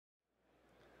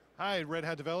Hi, Red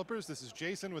Hat developers. This is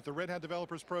Jason with the Red Hat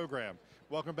Developers Program.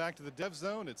 Welcome back to the Dev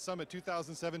Zone at Summit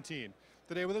 2017.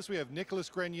 Today with us we have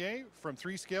Nicolas Grenie from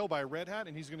 3Scale by Red Hat,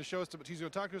 and he's going to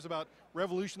talk to us about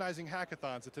revolutionizing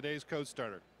hackathons at today's Code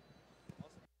Starter.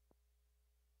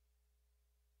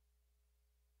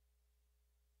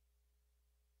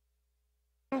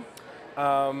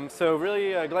 So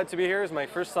really glad to be here. It's my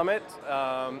first summit,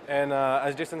 and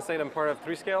as Jason said, I'm part of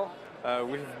 3Scale.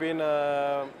 We've been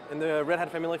in the Red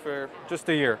Hat family for just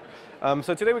a year.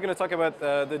 So today we're going to talk about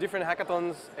the different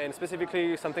hackathons and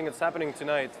specifically something that's happening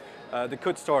tonight, the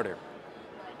Code Starter.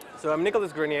 So I'm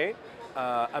Nicolas Grenie.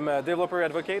 I'm a developer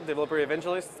advocate, developer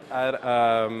evangelist at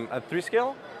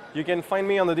 3Scale. You can find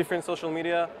me on the different social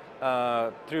media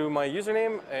through my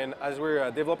username, and as we're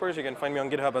developers, you can find me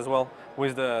on GitHub as well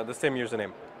with the same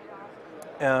username.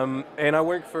 And I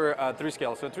work for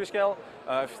 3Scale. So 3Scale,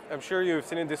 I'm sure you've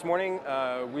seen it this morning,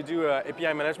 we do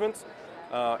API management,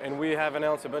 and we have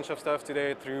announced a bunch of stuff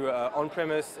today through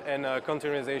on-premise and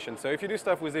containerization. So if you do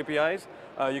stuff with APIs,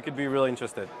 you could be really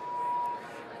interested.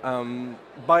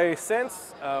 By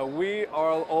sense, we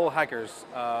are all hackers.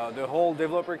 The whole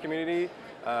developer community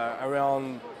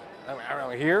around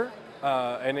here,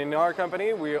 and in our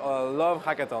company, we love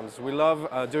hackathons. We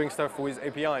love doing stuff with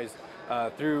APIs,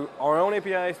 through our own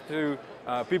APIs, through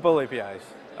people APIs,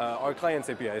 our clients'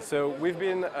 APIs. So we've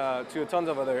been to a ton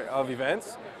of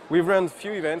events. We've run a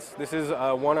few events. This is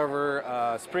one of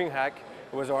our Spring Hack.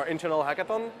 It was our internal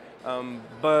hackathon.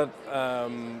 But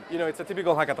you know, it's a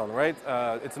typical hackathon, right?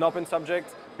 It's an open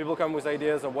subject. People come with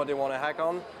ideas of what they want to hack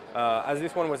on. As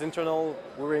this one was internal,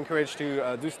 we were encouraged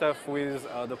to do stuff with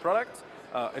the product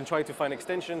and try to find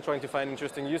extension, trying to find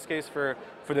interesting use case for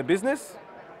the business.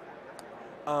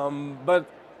 But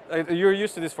you're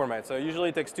used to this format, so usually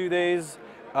it takes 2 days.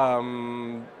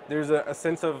 There's a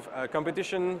sense of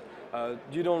competition.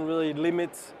 You don't really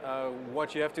limit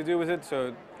what you have to do with it,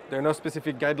 so there are no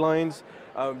specific guidelines.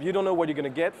 You don't know what you're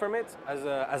going to get from it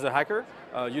as a hacker.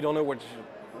 You don't know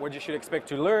what you should expect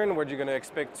to learn, what you're going to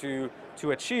expect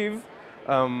to achieve.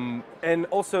 And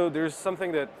also there's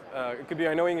something that it could be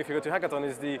annoying if you go to hackathon,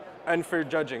 is the unfair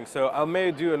judging. So I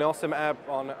may do an awesome app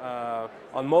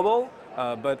on mobile,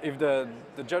 but if the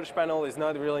judge panel is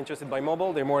not really interested by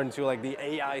mobile, they're more into like the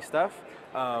AI stuff.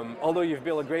 Although you've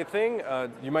built a great thing,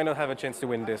 you might not have a chance to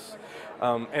win this.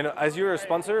 And as you're a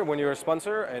sponsor, when you're a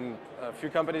sponsor, and a few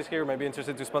companies here might be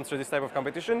interested to sponsor this type of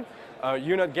competition,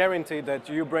 you're not guaranteed that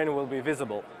your brand will be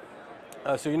visible.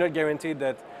 So you're not guaranteed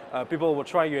that people will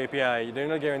try your API. They're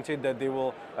not guaranteed that they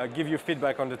will give you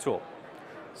feedback on the tool.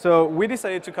 So we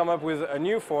decided to come up with a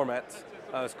new format.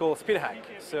 It's called Speed Hack.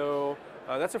 So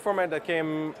that's a format that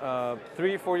came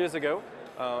 3-4 years ago.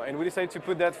 And we decided to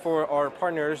put that for our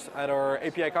partners at our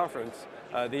API conference,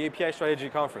 the API Strategy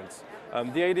Conference.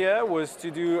 The idea was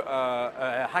to do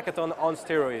a hackathon on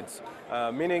steroids,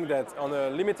 meaning that on a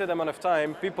limited amount of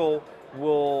time, people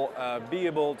will be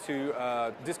able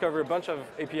to discover a bunch of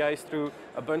APIs through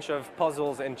a bunch of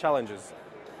puzzles and challenges.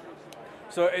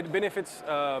 So it benefits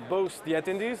both the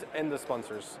attendees and the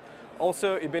sponsors.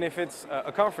 Also, it benefits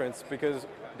a conference, because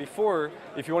before,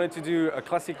 if you wanted to do a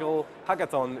classical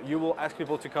hackathon, you will ask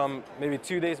people to come maybe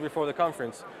 2 days before the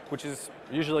conference, which is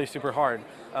usually super hard.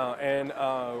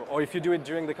 Or if you do it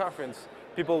during the conference,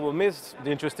 people will miss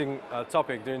the interesting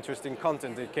topic, the interesting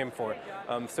content they came for.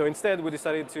 So instead, we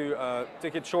decided to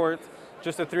take it short,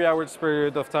 just a 3-hour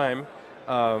period of time,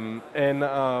 and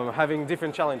having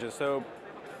different challenges. So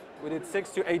we did 6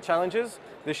 to 8 challenges.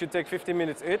 They should take 15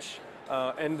 minutes each.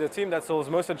 And the team that solves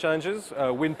most of the challenges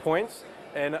win points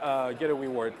and get a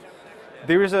reward.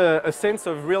 There is a sense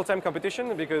of real-time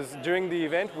competition, because during the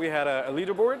event we had a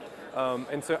leaderboard,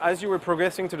 and so as you were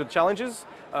progressing to the challenges,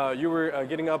 you were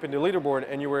getting up in the leaderboard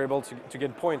and you were able to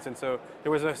get points, and so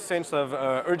there was a sense of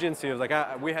urgency of like,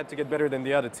 we had to get better than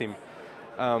the other team.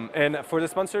 And for the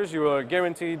sponsors, you are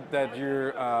guaranteed that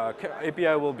your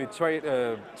API will be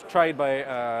tried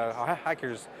by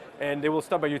hackers, and they will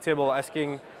stop by your table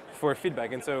asking for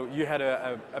feedback, and so you had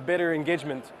a better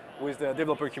engagement with the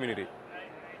developer community.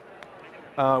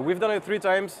 We've done it 3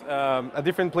 times at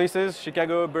different places: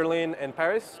 Chicago, Berlin, and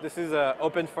Paris. This is an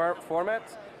open format,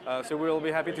 so we'll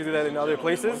be happy to do that in other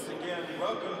places.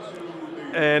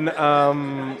 And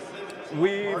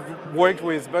we've worked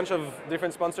with a bunch of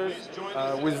different sponsors,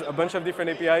 with a bunch of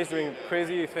different APIs doing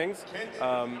crazy things,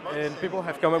 and people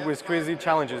have come up with crazy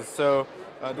challenges. So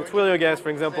the Twilio guys, for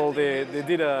example, they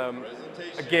did a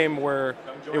game where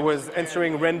it was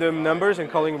answering random numbers and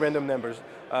calling random numbers.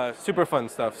 Super fun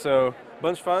stuff. So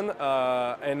bunch of fun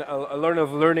and a lot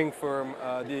of learning from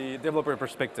the developer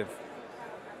perspective.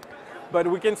 but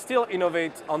we can still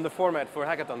innovate on the format for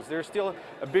hackathons. There's still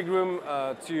a big room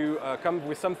to come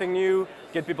with something new,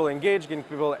 get people engaged, get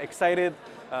people excited,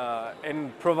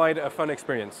 and provide a fun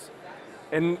experience.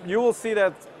 And you will see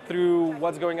that through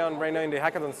what's going on right now in the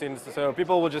hackathon scene. So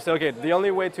people will just say, okay, the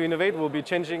only way to innovate will be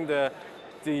changing the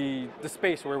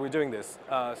space where we're doing this.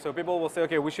 So people will say,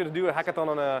 okay, we should do a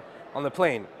hackathon on a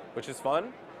plane, which is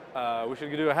fun. We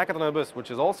should do a hackathon on a bus,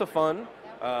 which is also fun.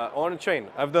 Or on a train.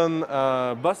 I've done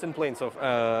bus and plane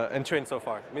and train so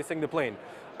far, missing the plane.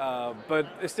 But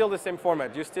it's still the same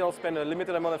format. You still spend a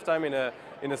limited amount of time in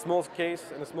a small case,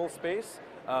 in a small space,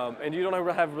 and you don't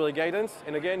have really guidance.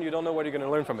 And again, you don't know what you're going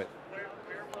to learn from it.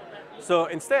 So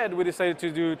instead, we decided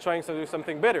to try to do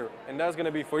something better, and that's going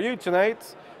to be for you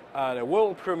tonight, the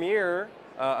world premiere,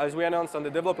 as we announced on the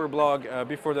developer blog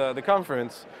before the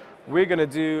conference. We're going to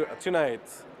do tonight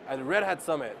at the Red Hat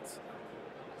Summit.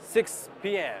 6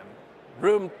 p.m.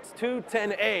 room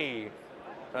 210A.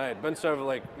 Right, bunch of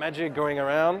like magic going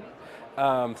around.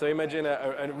 So imagine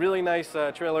a really nice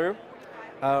trailer.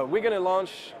 We're gonna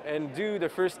launch and do the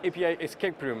first API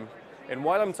escape room. And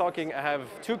while I'm talking, I have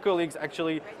 2 colleagues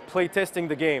actually play testing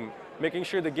the game, making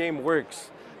sure the game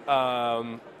works.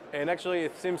 And actually,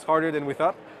 it seems harder than we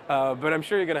thought. But I'm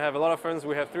sure you're gonna have a lot of fun.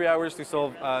 We have 3 hours to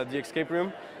solve the escape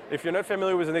room. If you're not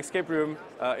familiar with an escape room,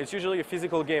 it's usually a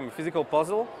physical game, a physical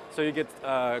puzzle. So you get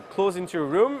closed into a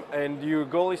room, and your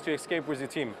goal is to escape with your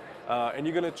team. And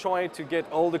you're going to try to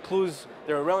get all the clues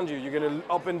that are around you. You're going to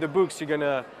open the books. You're going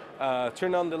to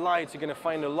turn on the lights. You're going to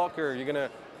find a locker. You're going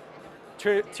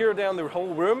to tear down the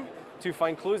whole room to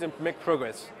find clues and make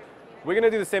progress. We're going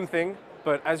to do the same thing,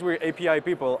 but as we're API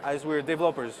people, as we're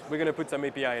developers, we're going to put some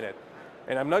API in it.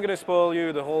 And I'm not going to spoil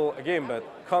you the whole game, but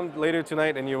come later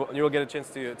tonight and you'll get a chance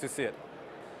to see it.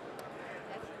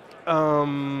 We're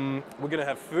going to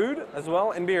have food as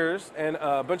well and beers and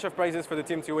a bunch of prizes for the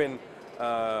team to win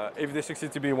if they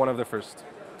succeed to be one of the first.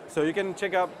 So you can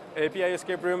check out API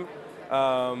Escape Room.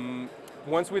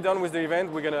 Once we're done with the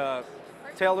event, we're going to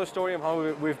tell the story of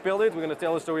how we've built it. We're going to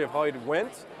tell the story of how it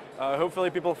went. Hopefully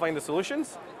people find the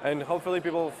solutions, and hopefully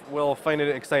people will find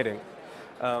it exciting.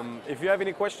 If you have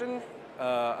any questions,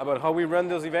 about how we run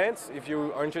those events. If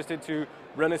you are interested to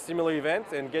run a similar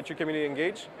event and get your community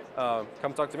engaged,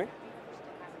 come talk to me.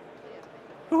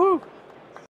 Woohoo!